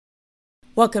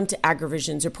Welcome to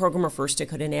AgriVisions, a program of First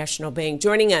Dakota National Bank.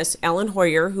 Joining us, Alan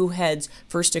Hojer, who heads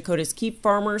First Dakota's Keep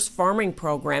Farmers Farming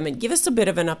Program, and give us a bit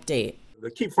of an update. The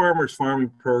Keep Farmers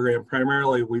Farming Program,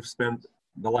 primarily we've spent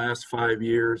the last 5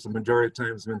 years, the majority of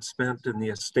time has been spent in the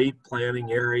estate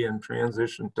planning area and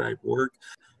transition type work.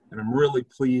 And I'm really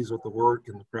pleased with the work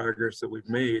and the progress that we've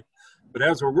made. But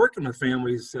as we're working with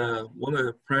families, one of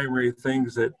the primary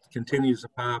things that continues to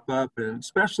pop up, and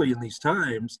especially in these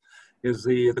times, is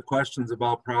the questions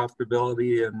about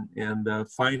profitability and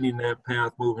finding that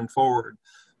path moving forward.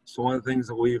 So one of the things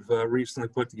that we've recently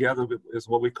put together is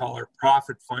what we call our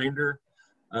profit finder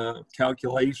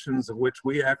calculations, of which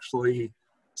we actually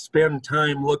spend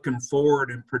time looking forward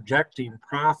and projecting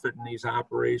profit in these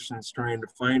operations, trying to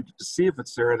find it to see if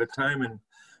it's there at a time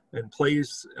and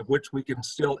place at which we can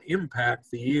still impact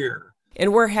the year.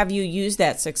 And where have you used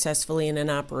that successfully in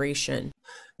an operation?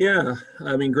 Yeah,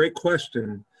 great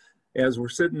question. As we're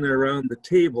sitting there around the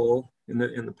table and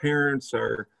the parents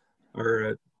are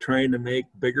trying to make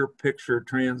bigger picture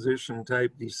transition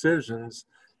type decisions,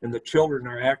 and the children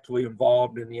are actively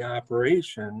involved in the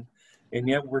operation, and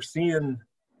yet we're seeing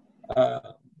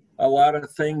a lot of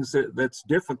things that's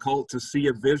difficult to see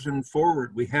a vision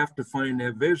forward. We have to find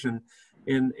that vision.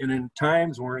 And in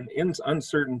times, we're in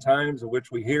uncertain times, of which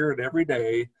we hear it every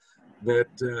day,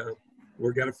 that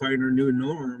we're got to find our new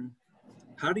norm.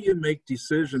 How do you make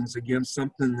decisions against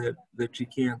something that you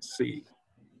can't see?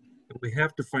 And we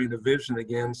have to find a vision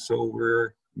again, so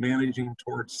we're managing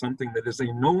towards something that is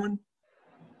a known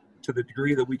to the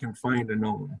degree that we can find a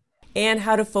known. And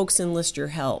how do folks enlist your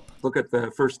help? Look at the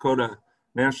First Dakota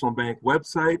National Bank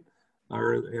website,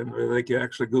 or they can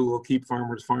actually Google Keep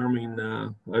Farmers Farming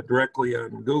directly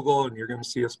on Google, and you're going to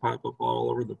see us pop up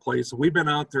all over the place. So we've been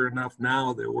out there enough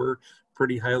now that we're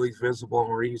pretty highly visible and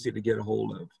we're easy to get a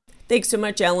hold of. Thanks so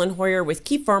much, Alan Hojer with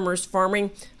Keep Farmers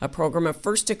Farming, a program of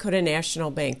First Dakota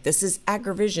National Bank. This is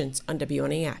AgriVisions on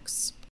WNAX.